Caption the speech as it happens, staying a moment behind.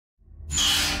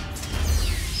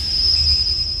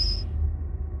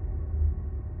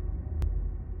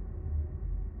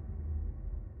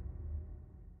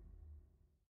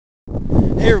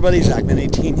Hey everybody,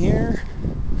 Zachman18 here.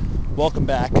 Welcome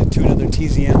back to another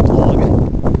TZM vlog.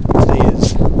 Today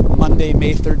is Monday,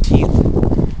 May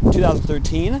 13th,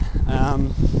 2013.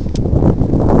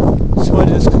 So it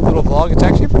is a quick little vlog. It's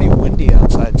actually pretty windy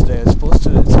outside today. It's supposed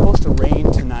to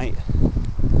rain tonight,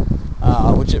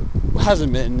 which it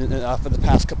hasn't been for the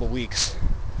past couple weeks.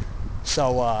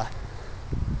 So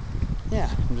yeah,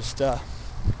 I'm just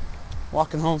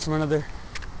walking home from another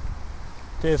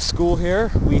day of school here.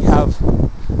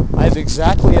 I have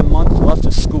exactly a month left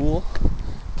of school,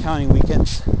 counting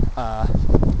weekends,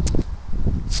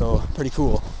 so pretty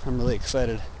cool. I'm really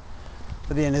excited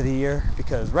for the end of the year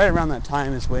because right around that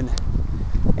time is when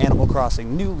Animal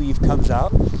Crossing New Leaf comes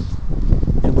out,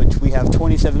 in which we have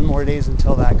 27 more days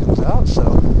until that comes out,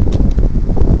 so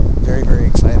very, very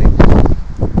exciting.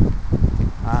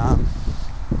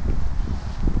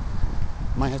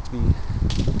 Might have to be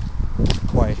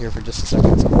quiet here for just a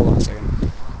second, so hold on a second.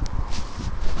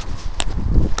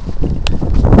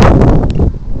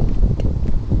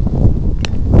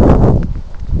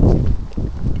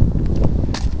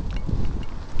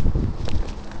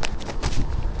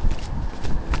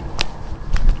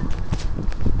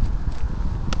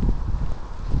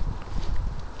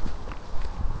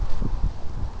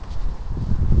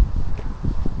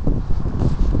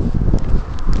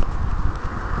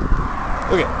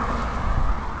 Okay.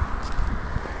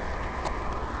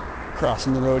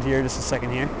 Crossing the road here, just a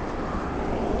second here.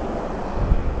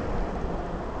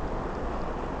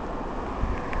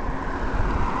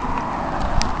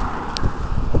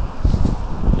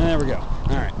 And there we go.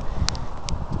 Alright.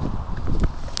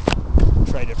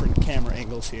 Try different camera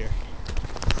angles here.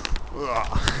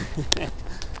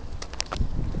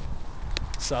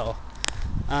 So,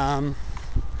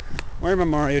 wearing my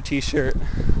Mario t-shirt.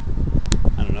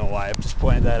 I don't know why I've just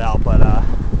pointed that out, but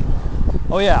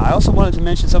oh yeah, I also wanted to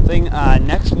mention something.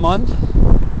 Next month,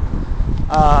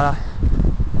 for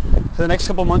the next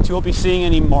couple months, you won't be seeing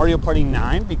any Mario Party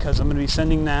 9 because I'm going to be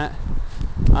sending that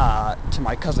to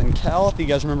my cousin Kel. If you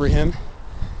guys remember him,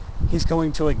 he's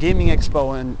going to a gaming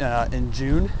expo in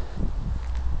June,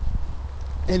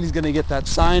 and he's going to get that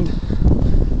signed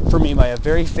for me by a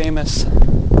very famous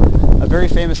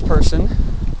person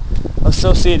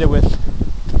associated with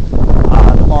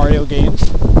the Mario games.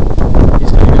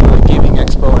 He's going to go to a gaming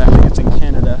expo, and I think it's in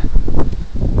Canada.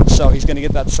 So he's going to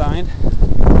get that signed,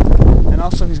 and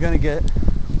also he's going to get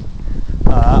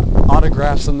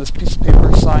autographs on this piece of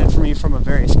paper signed for me from a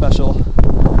very special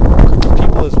group of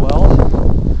people as well.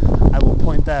 I will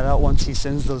point that out once he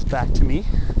sends those back to me,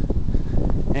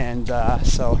 and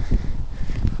so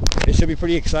it should be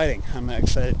pretty exciting. I'm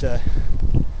excited to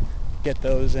get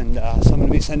those, and so I'm going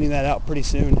to be sending that out pretty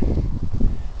soon.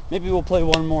 Maybe we'll play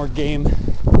one more game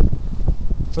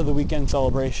for the weekend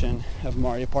celebration of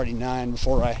Mario Party 9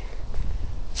 before I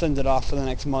send it off for the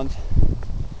next month.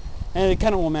 And it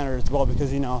kind of won't matter as well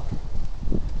because, you know,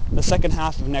 the second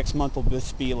half of next month will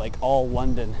just be like all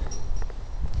London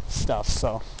stuff,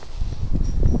 so.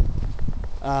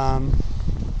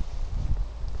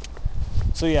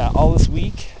 So yeah, all this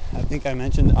week, I think I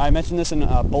mentioned this in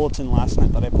a bulletin last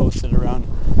night that I posted around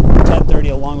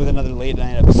 10:30 along with another late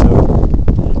night episode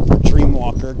for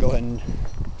Dreamwalker. Go ahead and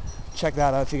check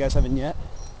that out if you guys haven't yet.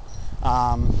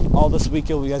 All this week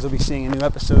you guys will be seeing a new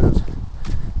episode of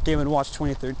Game & Watch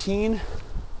 2013.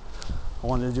 I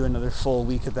wanted to do another full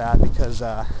week of that because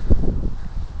I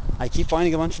keep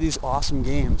finding a bunch of these awesome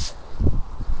games.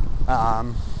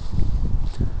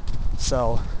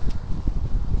 So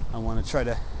I want to try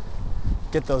to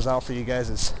get those out for you guys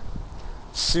as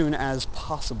soon as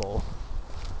possible.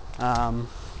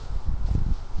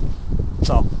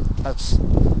 So that's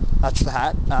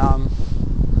that.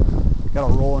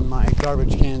 Gotta roll in my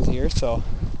garbage cans here, so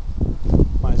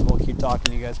might as well keep talking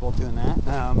to you guys while doing that.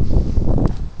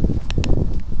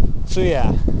 So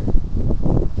yeah,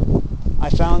 I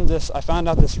found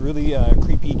out this really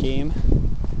creepy game.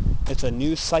 It's a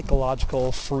new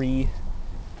psychological free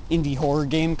indie horror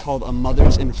game called A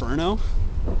Mother's Inferno,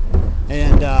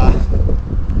 and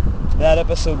that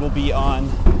episode will be on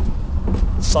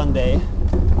Sunday.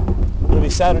 It'll be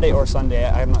Saturday or Sunday,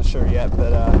 I'm not sure yet,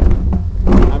 but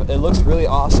it looks really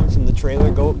awesome from the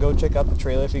trailer. Go check out the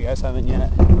trailer if you guys haven't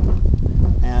yet.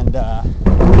 And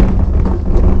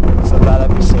so that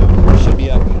episode should be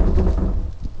up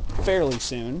fairly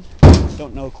soon.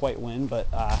 Don't know quite when, but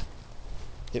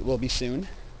it will be soon.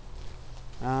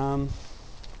 Trying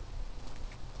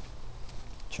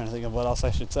to think of what else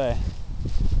I should say.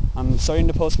 I'm starting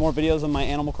to post more videos on my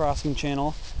Animal Crossing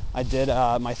channel. I did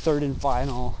my third and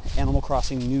final Animal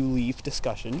Crossing New Leaf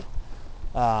discussion.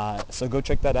 So go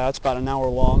check that out. It's about an hour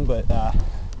long, but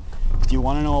if if you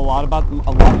want to know a lot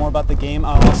more about the game,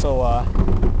 I also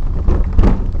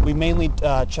we mainly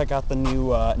check out the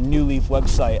New Leaf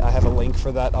website. I have a link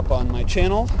for that up on my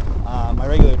channel, my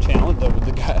regular channel,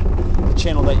 the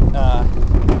channel that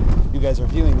you guys are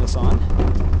viewing this on.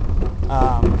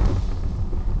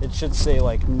 It should say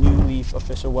like New Leaf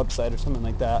official website or something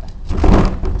like that,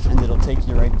 and it'll take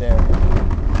you right there.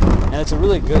 And it's a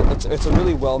really good, it's a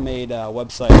really well-made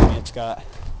website. I mean, it's got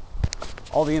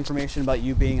all the information about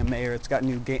you being a mayor. It's got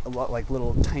new like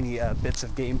little tiny bits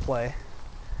of gameplay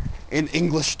in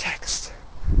English text.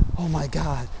 Oh my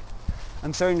God,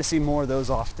 I'm starting to see more of those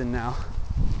often now,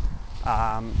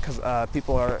 because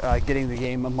people are getting the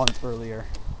game a month earlier.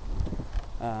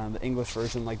 The English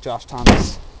version, like Josh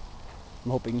Thomas.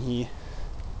 I'm hoping he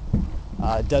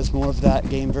does more of that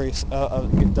game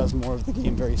does more of the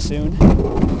game very soon.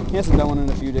 He hasn't done one in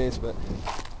a few days, but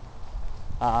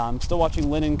I'm still watching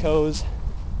Lynn & Co.'s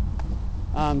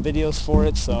videos for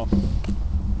it, so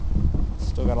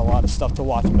still got a lot of stuff to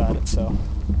watch about it. So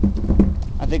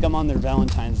I think I'm on their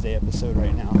Valentine's Day episode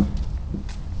right now,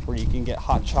 where you can get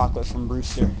hot chocolate from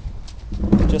Brewster,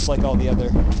 just like all the other,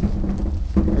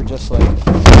 or just like,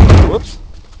 whoops,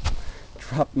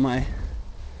 dropped my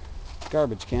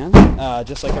garbage can,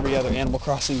 just like every other Animal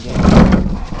Crossing game.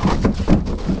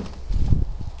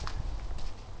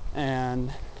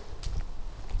 And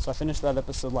so I finished that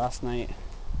episode last night,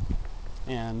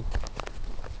 and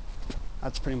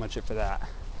that's pretty much it for that.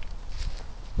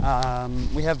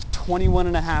 We have 21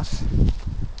 and a half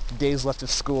days left of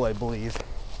school, I believe,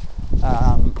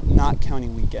 not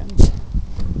counting weekends.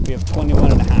 We have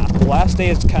 21 and a half. The last day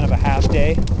is kind of a half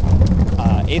day.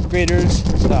 8th graders,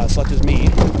 such as me,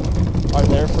 are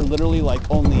there for literally like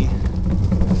only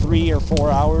 3 or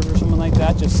 4 hours or something like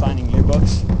that, just signing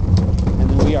yearbooks, and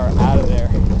then we are out of there.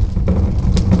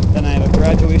 Then I have a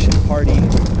graduation party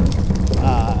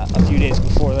a few days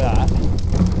before that.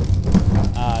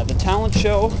 The talent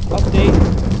show update.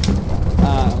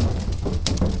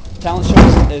 Talent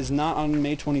show is not on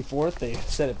May 24th. They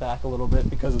set it back a little bit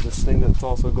because of this thing that's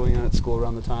also going on at school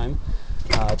around the time.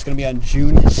 It's going to be on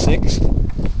June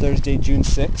 6th, Thursday, June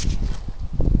 6th.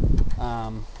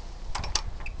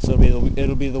 So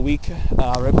it'll be the week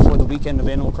right before the weekend of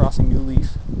Animal Crossing New Leaf.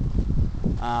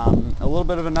 A little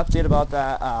bit of an update about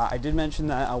that. I did mention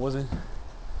that I was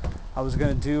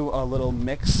going to do a little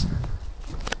mix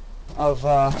of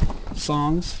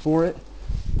songs for it,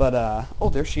 but oh,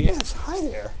 there she is. Hi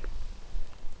there.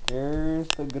 There's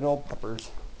the good old puppers.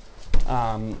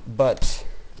 But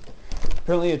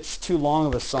apparently it's too long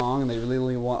of a song, and they really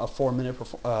only want a 4-minute,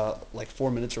 like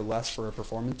 4 minutes or less for a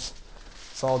performance.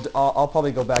 So I'll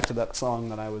probably go back to that song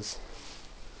that I was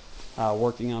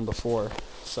working on before.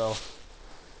 So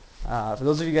for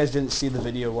those of you guys who didn't see the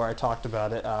video where I talked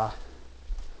about it, I'm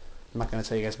not going to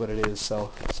tell you guys what it is, so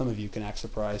some of you can act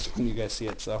surprised when you guys see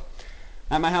it. So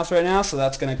I'm at my house right now, so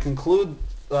that's going to conclude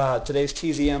today's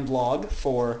TZM vlog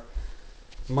for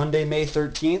Monday, May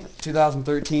 13th,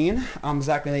 2013. I'm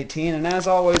Zach18, and as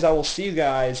always, I will see you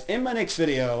guys in my next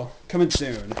video coming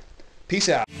soon. Peace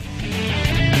out.